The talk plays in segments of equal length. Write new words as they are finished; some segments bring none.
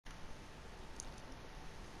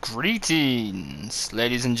Greetings,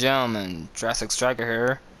 ladies and gentlemen. Jurassic-Stryker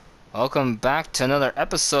here. Welcome back to another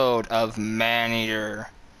episode of Maneater.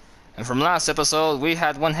 And from last episode, we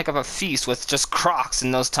had one heck of a feast with just crocs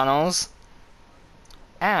in those tunnels.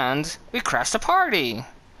 And we crashed a party.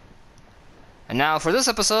 And now for this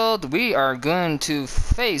episode, we are going to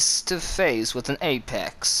face with an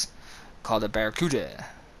apex called a Barracuda.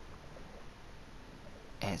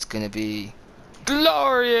 And it's gonna be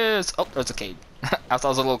glorious! Oh, there's a cave. I thought I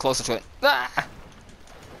was a little closer to it. Ah!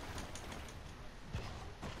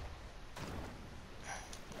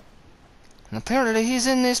 And apparently he's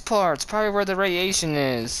in this part. It's probably where the radiation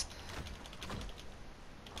is.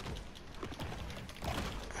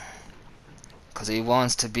 Because he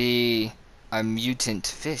wants to be a mutant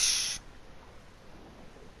fish.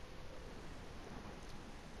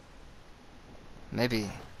 Maybe.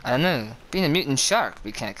 I don't know. Being a mutant shark would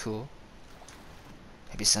be kinda cool.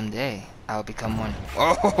 Maybe someday I'll become one.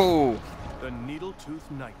 Oh! The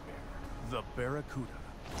needle-toothed nightmare. The Barracuda.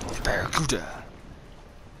 The Barracuda.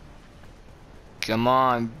 Come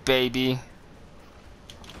on, baby.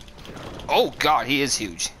 Oh god, he is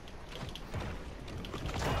huge.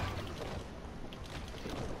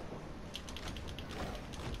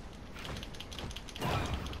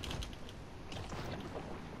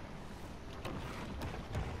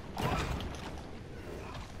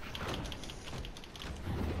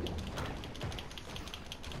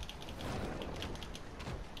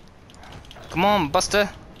 Come on, Buster.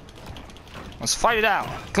 Let's fight it out.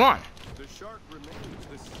 Come on. The shark remains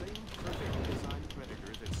the same perfect design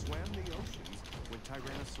predator that swam the oceans when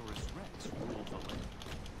Tyrannosaurus Rex ruled the land.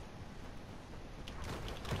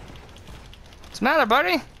 What's the matter,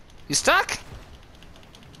 buddy? You stuck?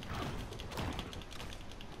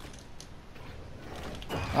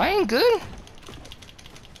 I ain't good.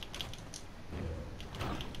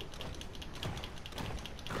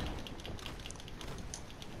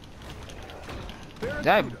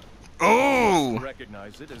 Barracuda. Oh!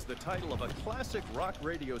 Recognize it as the title of a classic rock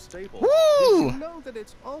radio staple. Woo! Did you know that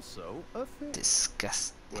it's also a fish?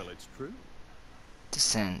 Disgust. Well, it's true.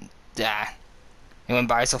 Descend. Ah. It went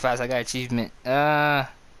by so fast I got achievement.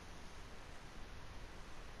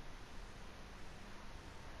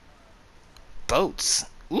 Boats.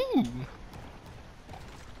 Ooh.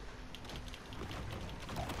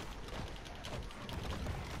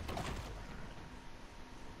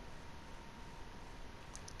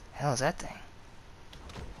 Hell is that thing?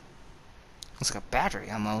 Looks like a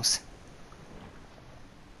battery almost.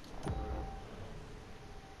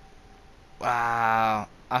 Wow,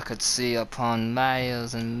 I could see upon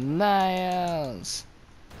miles and miles.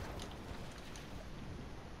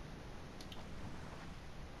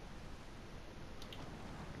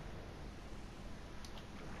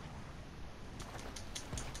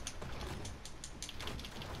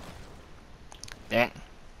 Dang.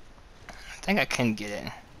 I think I can get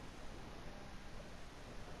it.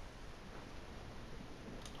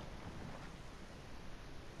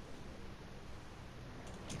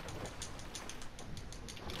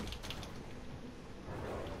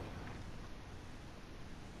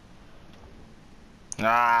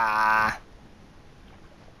 Ah.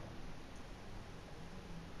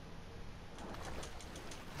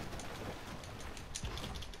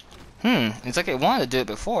 It's like it wanted to do it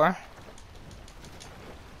before.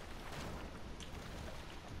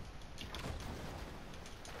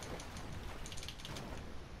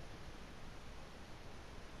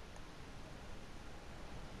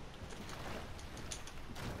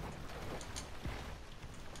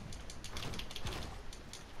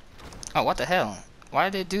 Oh, what the hell? Why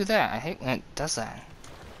did it do that? I hate when it does that.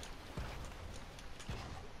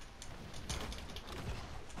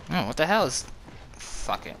 Oh, what the hell is...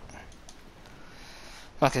 Fuck it. I'm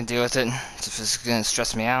not gonna deal with it. If it's gonna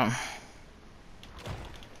stress me out.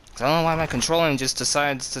 'Cause I don't know why my controlling just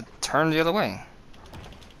decides to turn the other way.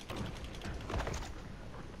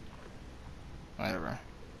 Whatever.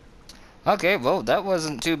 Okay, well, that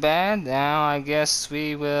wasn't too bad. Now I guess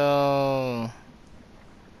we will...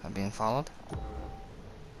 I'm being followed.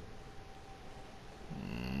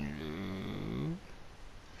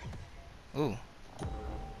 Ooh.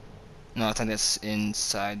 No, I think that's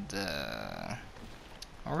inside the...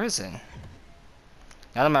 Or is it?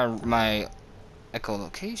 Now that my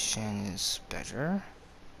echolocation is better.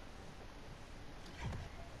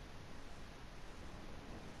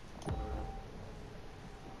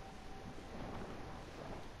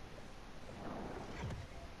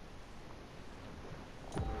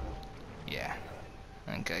 Yeah.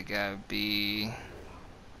 I think I gotta be...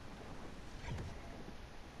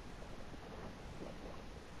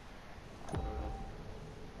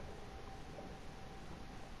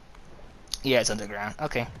 Yeah, it's underground.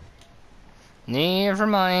 Okay. Never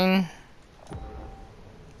mind.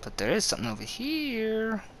 But there is something over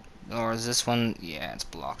here. Or is this one? Yeah, it's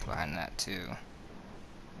blocked behind that too.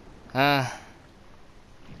 Yeah.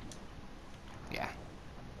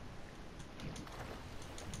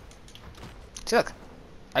 See, look.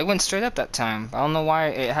 I went straight up that time. I don't know why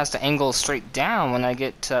it has to angle straight down when I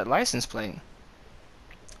get to that license plate.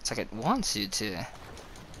 It's like it wants you to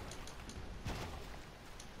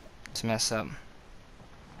mess up.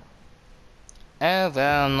 Oh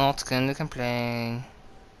well, not gonna complain.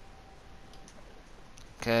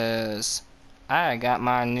 'Cause I got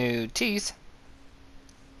my new teeth.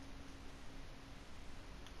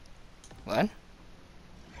 What?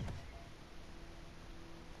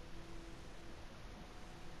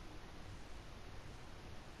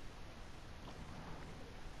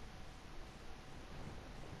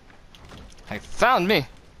 I found me!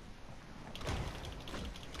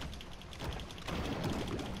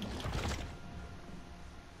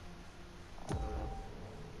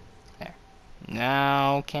 There.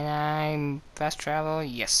 Now, can I fast travel?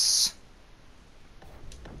 Yes.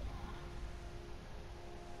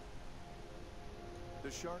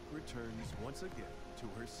 The shark returns once again to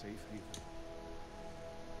her safe haven.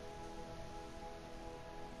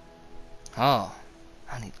 Oh,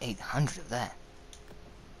 I need 800 of that.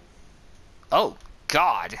 Oh,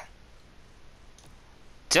 God!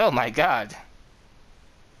 Oh my God!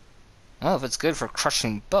 Oh, if it's good for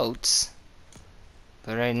crushing boats.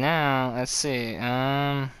 But right now, let's see,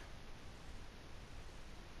 I'll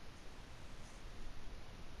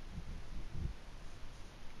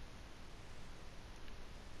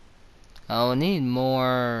need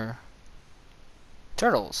more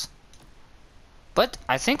turtles. But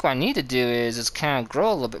I think what I need to do is just kind of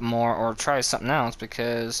grow a little bit more or try something else,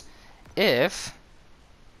 because if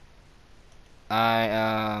I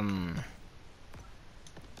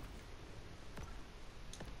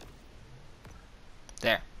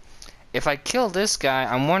there. If I kill this guy,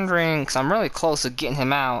 I'm wondering, because I'm really close to getting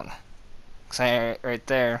him out, right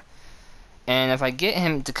there. And if I get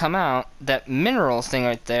him to come out, that mineral thing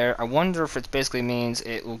right there, I wonder if it basically means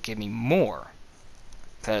it will give me more.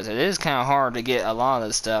 Because it is kind of hard to get a lot of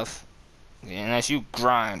this stuff, unless you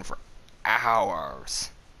grind for hours.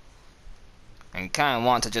 And kind of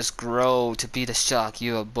want to just grow to be the shark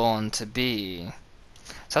you were born to be.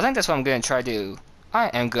 So I think that's what I'm going to try to do. I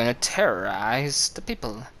am going to terrorize the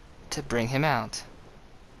people to bring him out.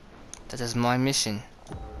 That is my mission.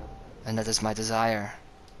 And that is my desire.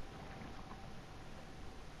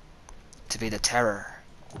 To be the terror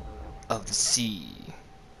of the sea.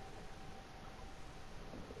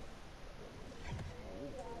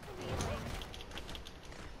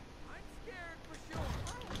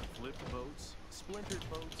 Flipped boats, splintered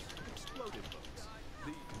boats, exploded boats.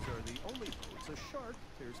 These are the only boats a shark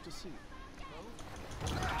cares to see.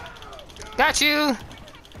 Got you!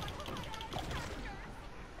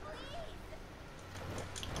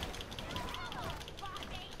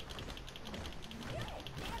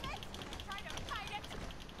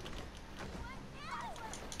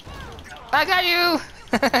 I got you!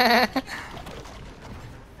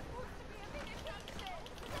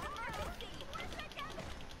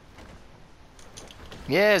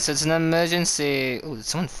 Yes, it's an emergency. Oh, did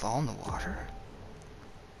someone fall in the water?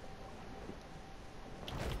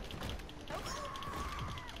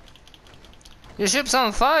 Your ship's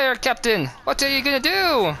on fire, Captain! What are you gonna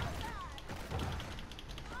do?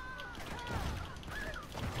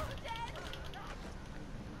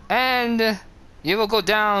 And you will go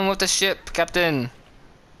down with the ship, Captain.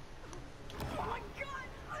 Oh my God,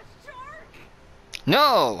 a shark!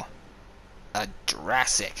 No! A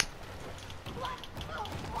Jurassic.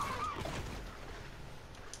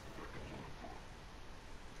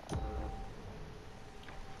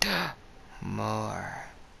 More.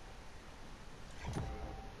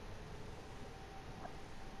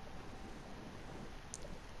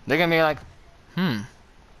 They're gonna be like,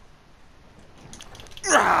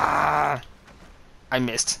 Rah! I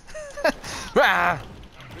missed. Rah!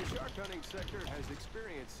 The shark hunting sector has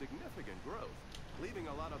experienced significant growth, leaving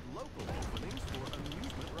a lot of local openings for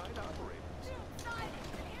amusement ride operators.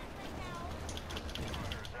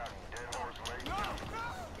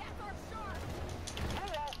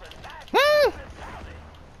 Woo!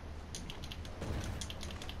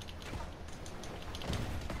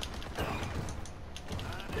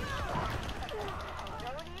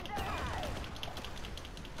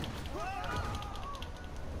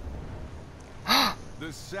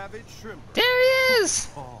 The savage shrimp. There he is!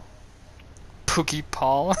 Oh. Pookie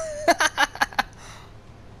Paul.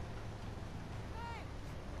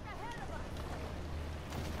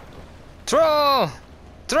 Throw!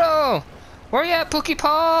 Throw! Where you at, Pookie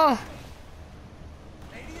Paul?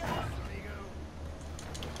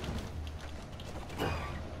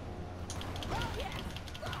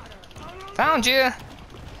 Found you!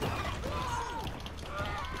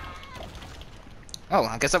 Oh,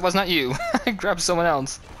 I guess that was not you. I grabbed someone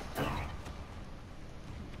else.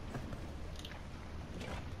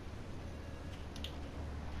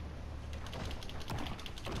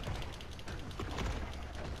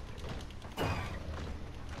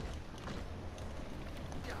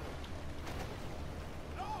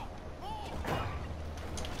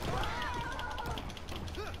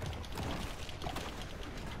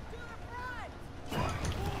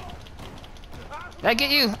 Did I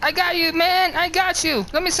get you? I got you, man! I got you!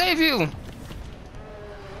 Let me save you!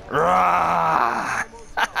 Rah!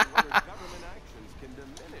 Government actions can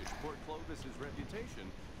diminish Port Clovis's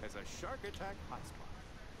reputation as a shark attack hotspot.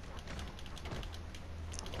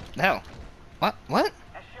 No. What? What?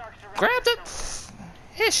 Grab the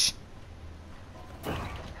fish!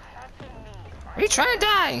 Are you trying to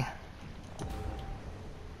die?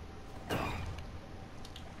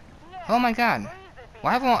 Oh my god.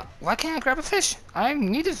 Why can't I grab a fish? I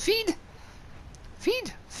need to feed.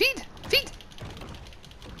 Feed, feed, feed.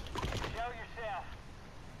 Show yourself.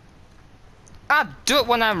 I'll do it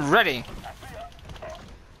when I'm ready.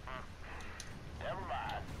 Never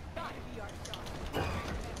mind.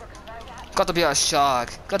 Got to be a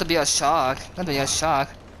shark. Got to be a shark. Got to be a shark.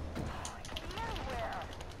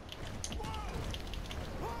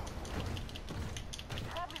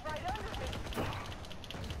 Probably right under me.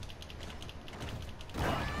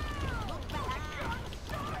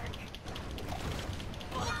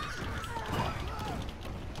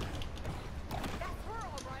 That's her, all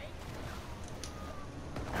right.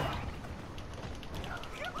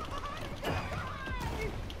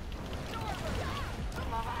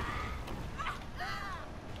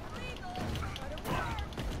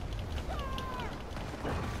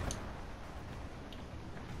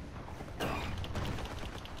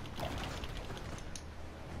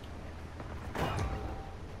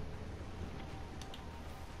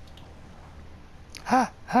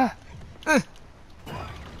 Ha ha.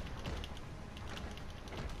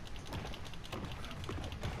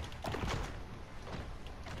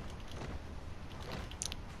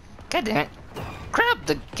 God damn it. Grab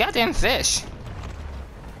the goddamn fish.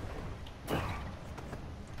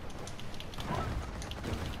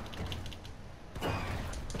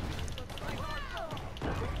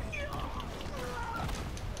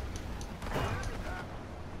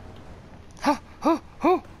 Huh, huh,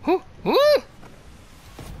 huh, huh, woo!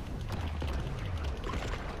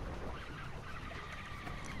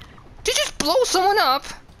 Did you just blow someone up?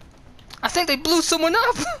 I think they blew someone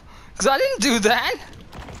up. Because I didn't do that.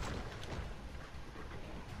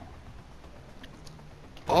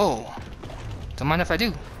 Oh. Don't mind if I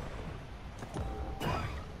do.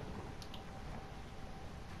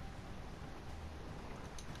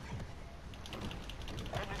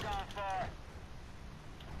 Couldn't have gone far.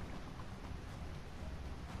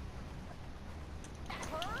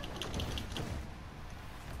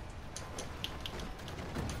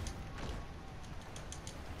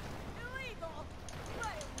 Illegal,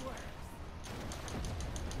 but it works.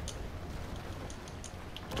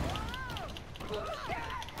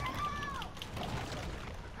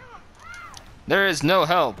 There is no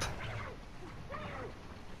help.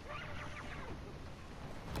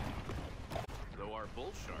 Though our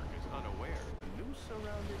bull shark is unaware, the noose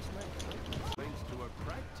around its neck links to a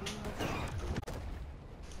crack team of sharks.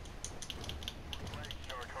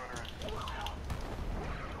 Shark hunters.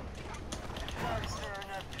 Sharks are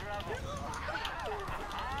enough trouble.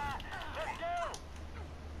 Let's go.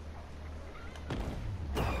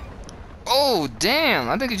 Oh, damn.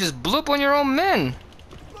 I think you just blew up on your own men.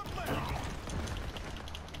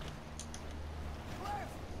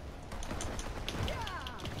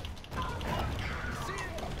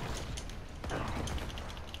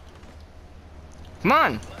 Come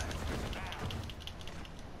on.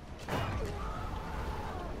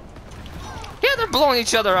 Yeah, they're blowing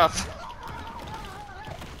each other up.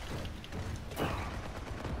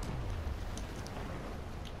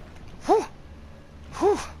 Whew.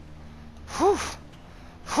 Whew. Whew.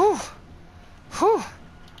 Whew. Whew.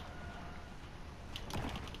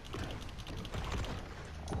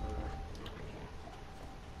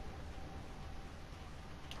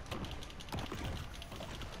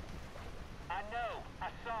 I know. I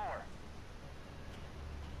saw her.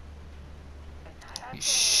 You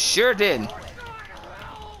sure did.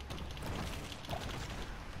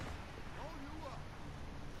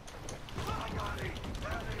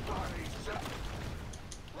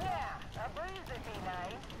 Yeah, I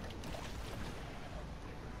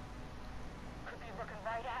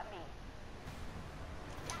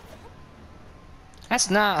That's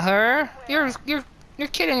not her. You're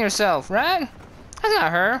kidding yourself, right? That's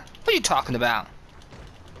not her. What are you talking about?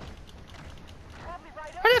 Probably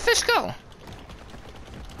right up. Where did the fish go?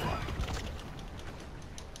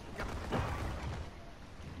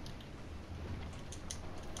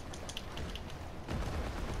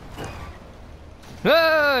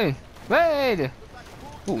 Hey! Wait!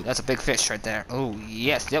 Ooh, that's a big fish right there. Oh,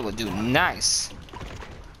 yes, that would do nice.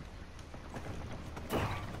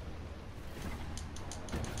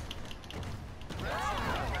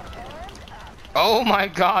 Oh my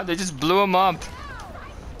god, they just blew him up.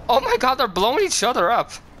 Oh my god, they're blowing each other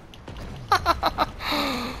up.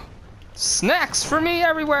 Snacks for me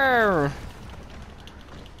everywhere.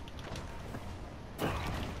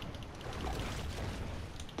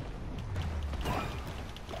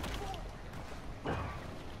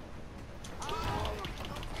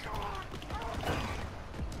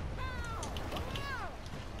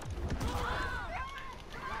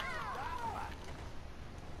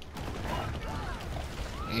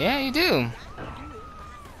 Yeah, you do.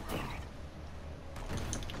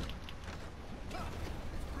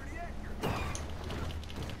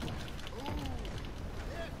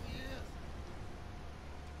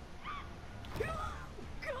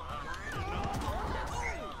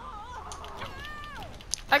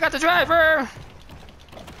 I got the driver.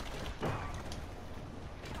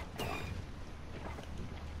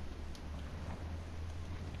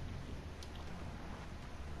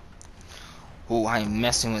 Oh, I'm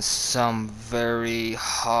messing with some very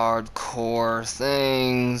hardcore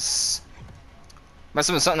things.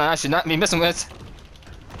 Messing with something I should not be messing with.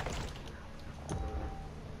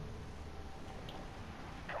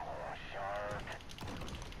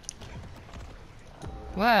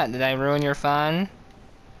 What? Did I ruin your fun?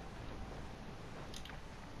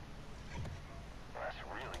 Let's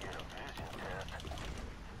really get a vision test.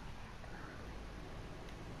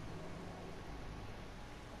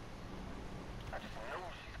 I just know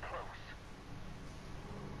she's close.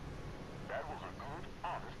 That was a good,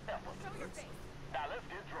 honest effort. Show your face. Now let's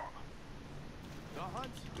get drunk. The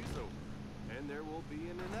hunt is over, and there will be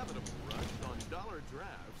an inevitable rush on dollar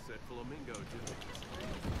drafts at Flamingo Dunes.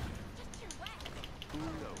 Who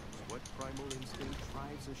knows what primal instinct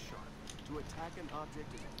drives a shark to attack an object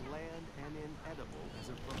as bland and inedible as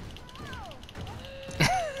a bone?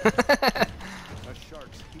 A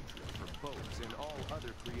shark's hatred for boats and all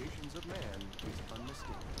other creations of man is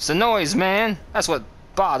unmistakable. It's the noise, man. That's what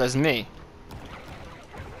bothers me.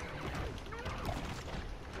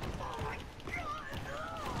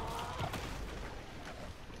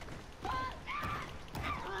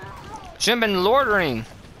 Should've been loitering.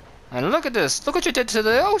 And look at this. Look what you did to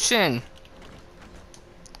the ocean.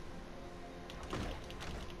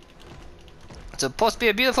 It's supposed to be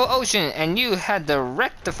a beautiful ocean, and you had to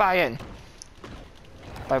rectify it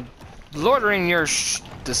by loitering your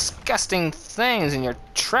disgusting things in your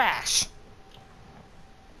trash.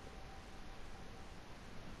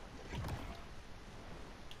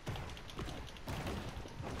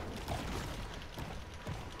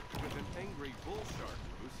 With an angry bull shark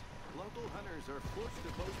loose, local hunters are forced to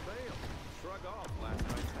both bail, shrug off last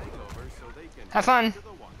night's hangover so they can Have fun. get to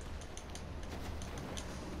the water.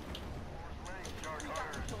 Many shark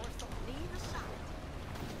hunters.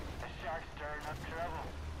 The shark's stirring up trouble.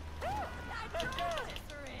 Let's go.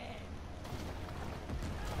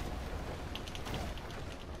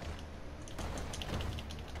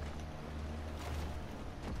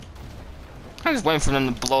 I'm just waiting for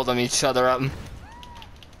them to blow them each other up.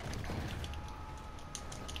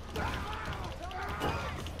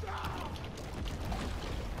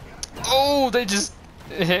 Oh, they just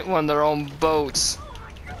hit one of their own boats.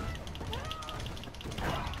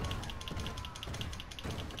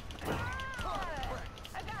 I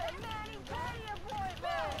got a Manny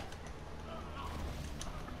appointment.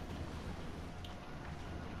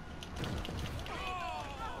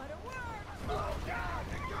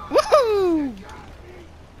 Woohoo!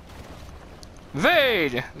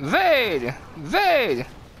 Vade! Vade! Vade!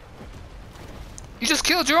 You just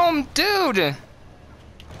killed your own dude!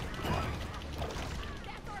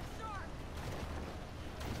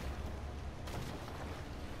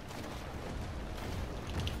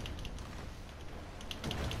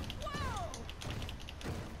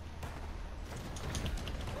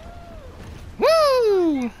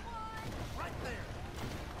 Woo!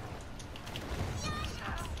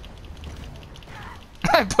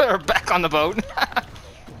 I put her back on the boat. Sharks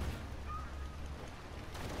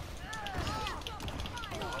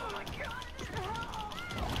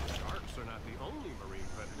are not the only marine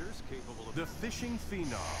predators capable of the fishing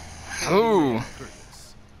phenom. Ooh.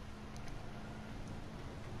 Curtis.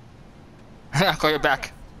 I'll call you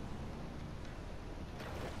back.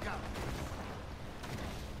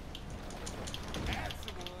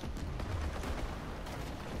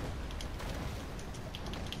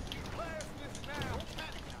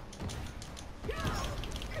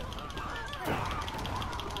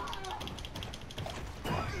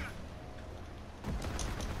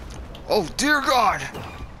 Oh dear God!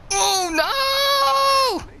 Oh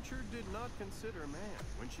no! Nature did not consider man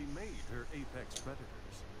when she made her apex predators.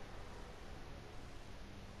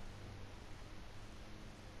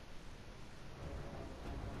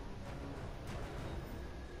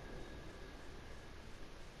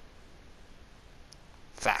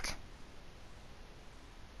 Fuck.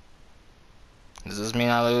 Does this mean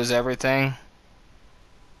I lose everything?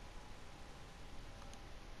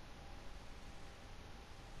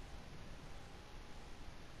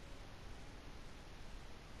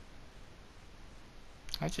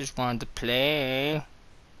 I just wanted to play.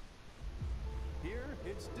 Here,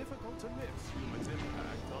 it's difficult to miss humans'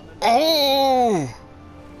 impact on the Oh!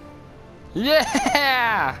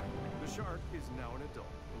 Yeah! The shark is now an adult,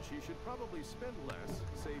 and she should probably spend less,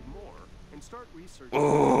 save more, and start researching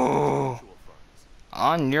Oh. mutual funds.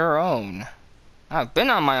 On your own. I've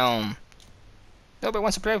been on my own. Nobody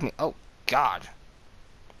wants to play with me. Oh, God.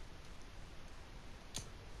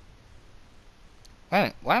 Wait a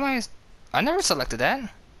minute. Why am I never selected that.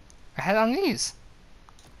 I had it on these.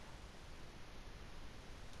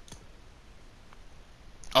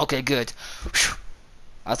 Okay, good. Whew.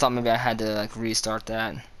 I thought maybe I had to like restart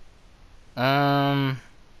that.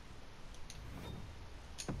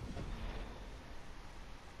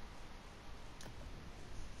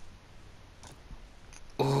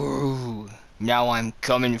 Ooh, now I'm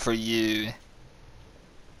coming for you.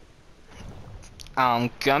 I'm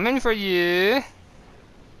coming for you.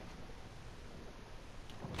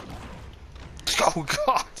 Oh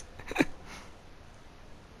God.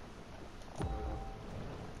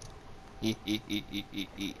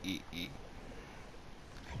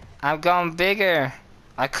 I've gone bigger.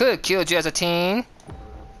 I could have killed you as a teen,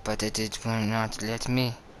 but they did not let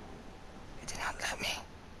me. They did not let me.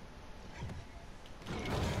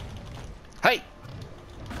 Hey!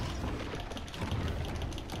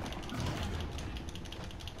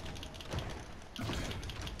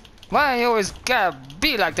 Why you always gotta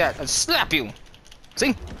be like that? I'll slap you.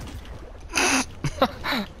 See?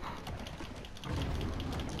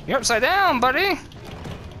 You're upside down, buddy.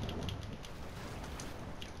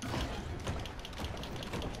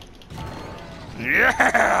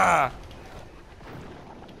 Yeah!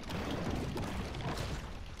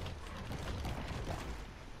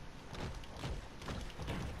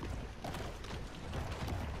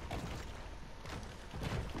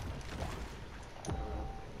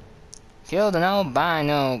 Killed an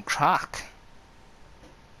albino croc.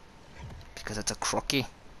 Because it's a crocky.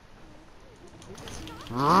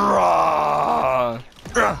 Oh,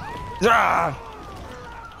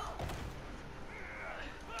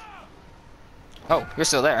 you're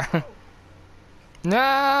still there.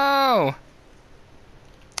 No!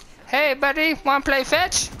 Hey, buddy, wanna play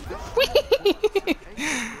fetch? Bracelet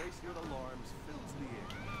alarms fills the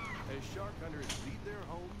air as shark hunters leave their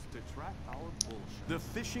homes to track our bullshit. The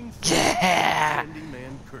fishing Yeah!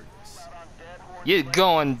 man Curtis. You're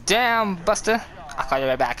going down, Buster. I'll call you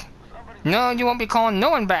right back. No, you won't be calling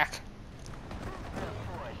no one back.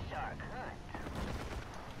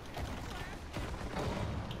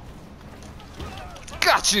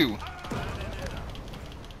 Got you!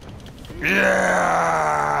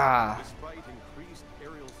 Yeah! Despite increased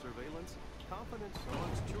aerial surveillance, confidence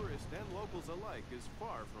amongst tourists and locals alike is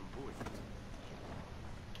far from buoyant.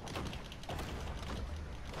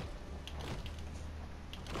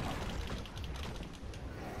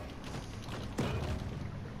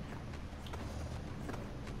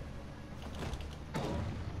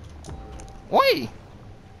 Oi!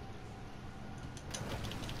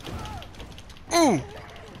 Ooh!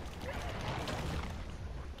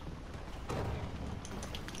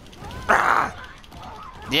 Ah!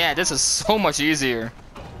 Yeah, this is so much easier.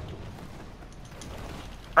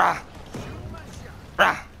 Ah!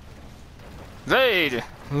 Ah! Vade!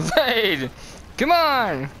 Vade! Come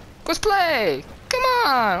on! Let's play! Come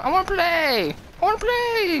on! I wanna play! I wanna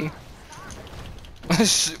play!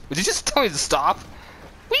 Did you just tell me to stop?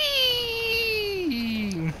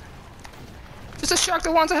 Whee! Just a shark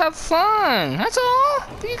that wants to have fun. That's all.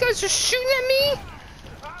 You guys just shooting at me?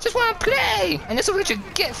 Just want to play. And this is what you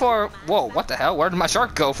get for. Whoa! What the hell? Where did my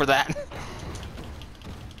shark go for that?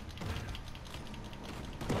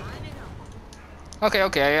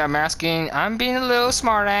 Okay. I'm asking. I'm being a little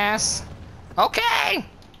smartass. Okay.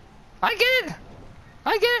 I get it.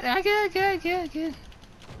 I get it. I get it. I get it. I get it. I get it.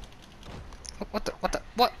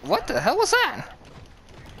 What the hell was that?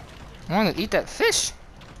 I want to eat that fish.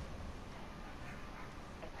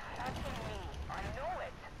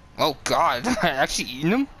 Oh God, am I actually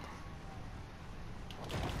eating them?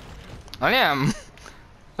 I am.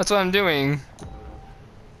 That's what I'm doing.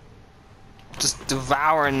 Just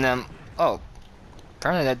devouring them. Oh,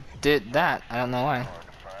 apparently that did that. I don't know why.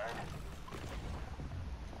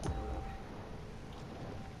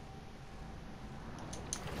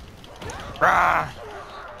 Rah!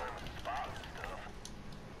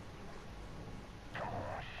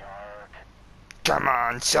 Come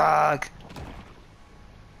on, shark!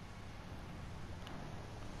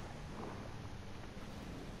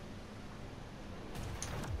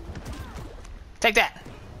 Take that!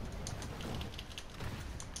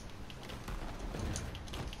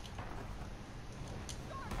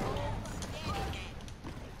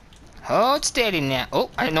 Hold steady now. Oh,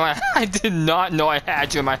 I didn't know I did not know I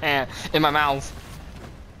had you in my hand, in my mouth.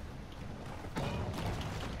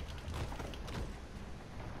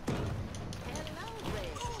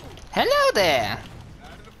 Hello there.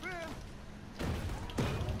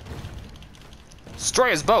 Destroy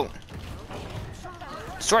his boat.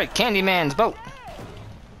 Destroy Candyman's boat.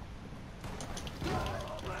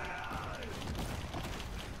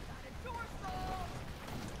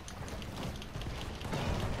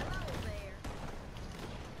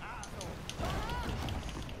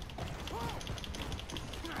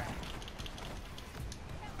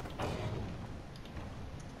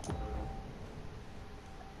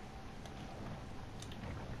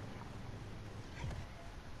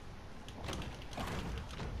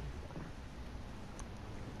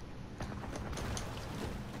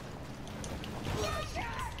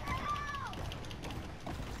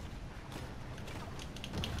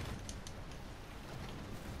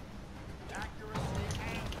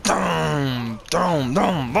 Boom, boom,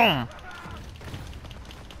 boom, boom.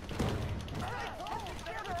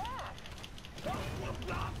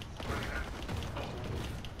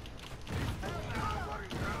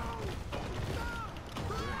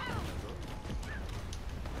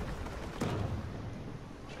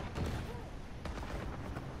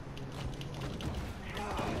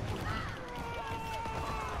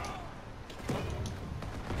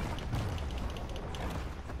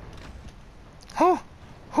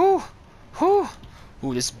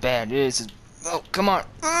 Ooh, this is bad. This is. Oh, come on.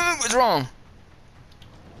 What's wrong?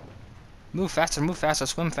 Move faster,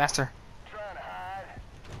 swim faster. Trying to hide.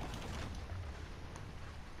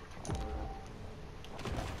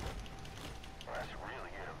 Let's really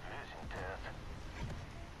get a vision test.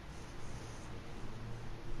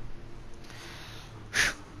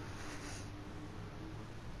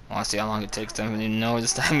 I want to see how long it takes them to know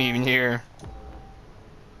this time even here.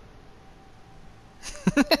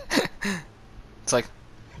 It's like,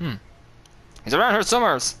 he's around here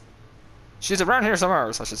somewhere. She's around here somewhere,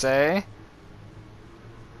 I should say.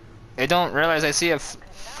 I don't realize I see a. Not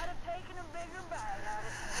have taken a bigger bite out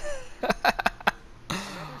of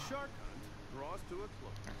Another shark hunt draws to a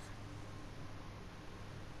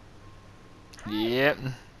close. Yep.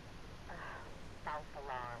 False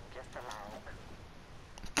alarm, just a log.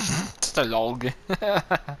 Just a log.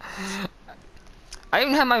 I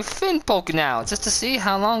even have my fin poking out just to see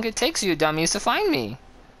how long it takes you dummies to find me.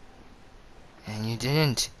 And you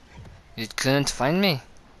didn't. You couldn't find me.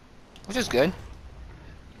 Which is good.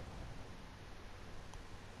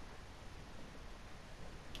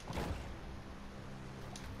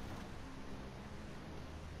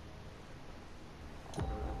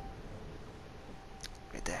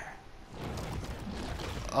 Right there.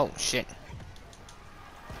 Oh shit.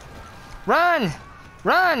 Run!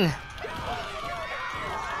 Run!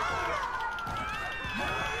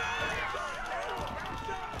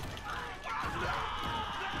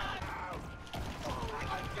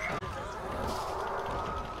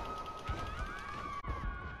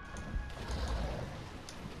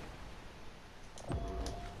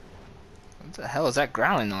 What the hell is that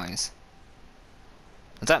growling noise?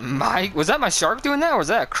 Was that my shark doing that, or was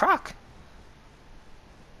that a croc?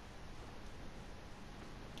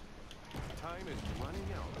 Time is running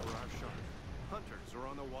out for our shark. Hunters are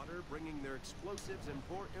on the water bringing their explosives and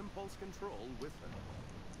poor impulse control with them.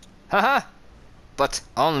 Haha! But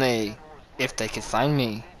only if they could find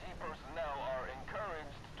me. PG personnel are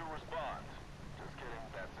encouraged to respond. Just kidding,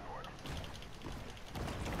 that's an order.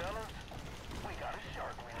 Fellas, we got a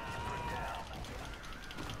shark we need to put down.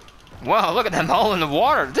 Wow, look at them all in the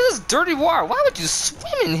water. This is dirty water. Why would you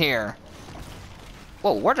swim in here?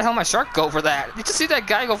 Whoa, where the hell did my shark go for that? Did you see that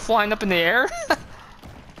guy go flying up in the air?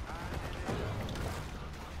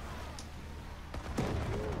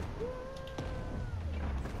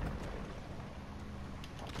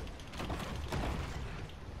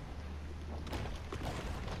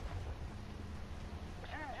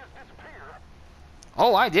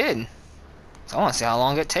 Oh, I did. So I want to see how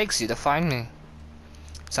long it takes you to find me.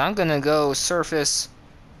 So I'm gonna go surface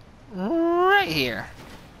right here.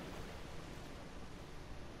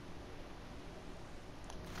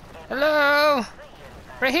 Hello?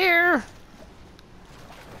 Right here.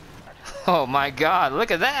 Oh my god, look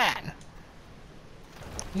at that.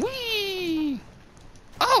 Whee!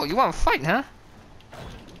 Oh, you want to fight, huh?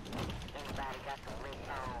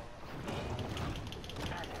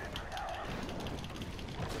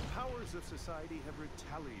 The powers of society have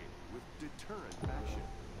retaliated with deterrent action.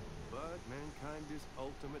 But mankind is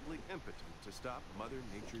ultimately impotent to stop Mother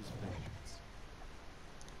Nature's vengeance.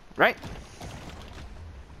 Right.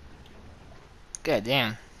 God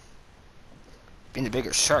damn. Being the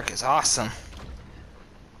bigger shark is awesome.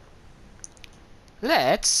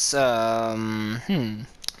 Let's let's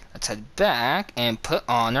head back and put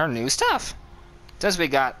on our new stuff. Since we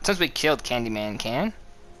killed Candyman Can.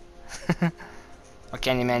 Or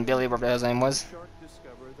Candyman Billy, whatever his name was. Shark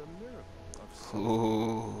discover the miracle of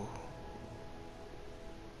Ooh.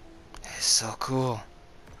 It's so cool.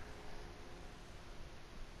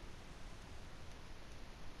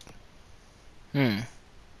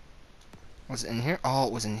 Was it in here? Oh,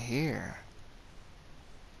 it was in here.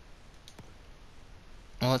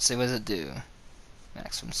 Well, let's see, what does it do?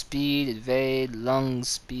 Maximum speed, evade, lung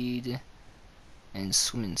speed, and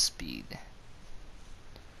swimming speed.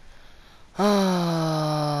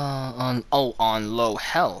 On low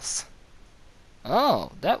health.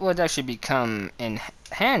 Oh, that would actually become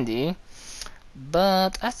handy,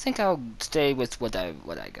 but I think I'll stay with what I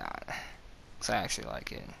got, 'cause I actually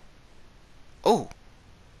like it. Oh,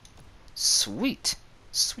 sweet,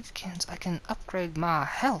 sweetkins! I can upgrade my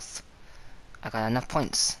health. I got enough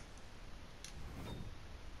points.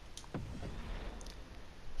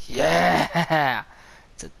 Yeah.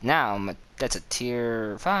 So now that's a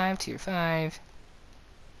tier 5.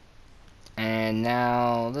 And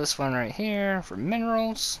now this one right here for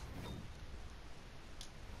minerals.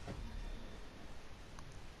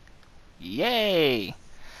 Yay!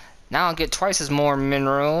 Now I'll get twice as more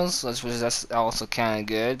minerals, which that's also kind of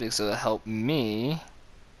good because it'll help me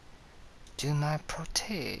do my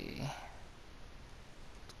prote.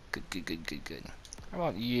 Good. How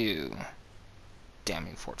about you? Damn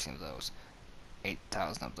you, 14 of those.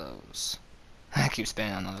 8,000 of those. I keep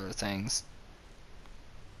spending on other things.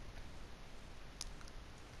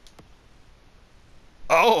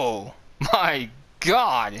 Oh my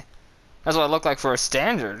god! That's what I look like for a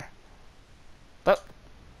standard. But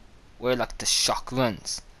we're like the shock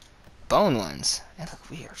ones. Bone ones. They look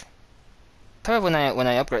weird. Probably when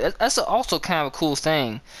I upgrade. That's also kind of a cool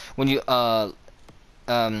thing when you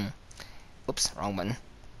oops, wrong button.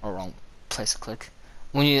 Or wrong place to click.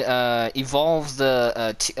 When you evolve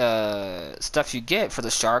the stuff you get for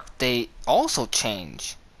the shark, they also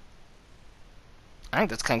change. I think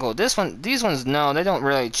that's kind of cool. These ones, no, they don't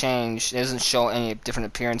really change. It doesn't show any different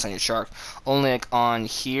appearance on your shark. Only like on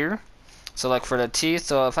here. So like for the teeth,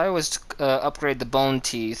 so if I was to upgrade the bone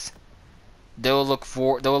teeth, they'll look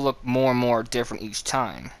more and more different each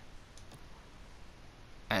time.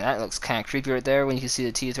 And that looks kind of creepy right there when you can see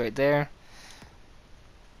the teeth right there.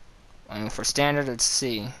 And for standard, let's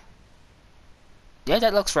see. Yeah,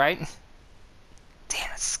 that looks right. Damn,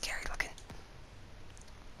 that's scary looking.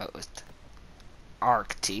 What was the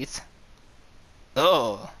arc teeth?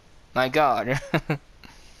 Oh my god.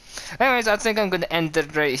 Anyways, I think I'm going to end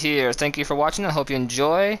it right here. Thank you for watching. I hope you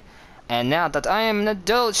enjoy. And now that I am an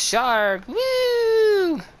adult shark,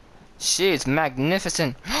 woo! She's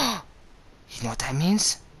magnificent. You know what that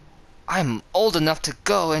means? I'm old enough to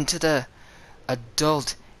go into the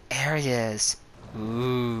adult areas.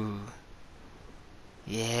 Ooh.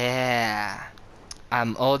 Yeah.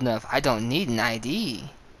 I'm old enough. I don't need an ID.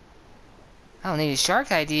 I don't need a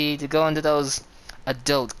shark ID to go into those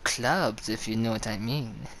adult clubs, if you know what I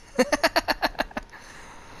mean.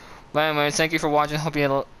 But anyways, thank you for watching. Hope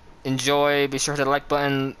you enjoy. Be sure to hit the like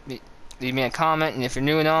button, leave me a comment, and if you're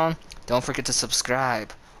new and on, don't forget to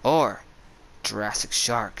subscribe. Or Jurassic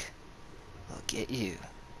Shark will get you.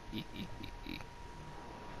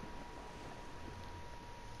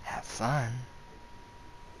 Have fun.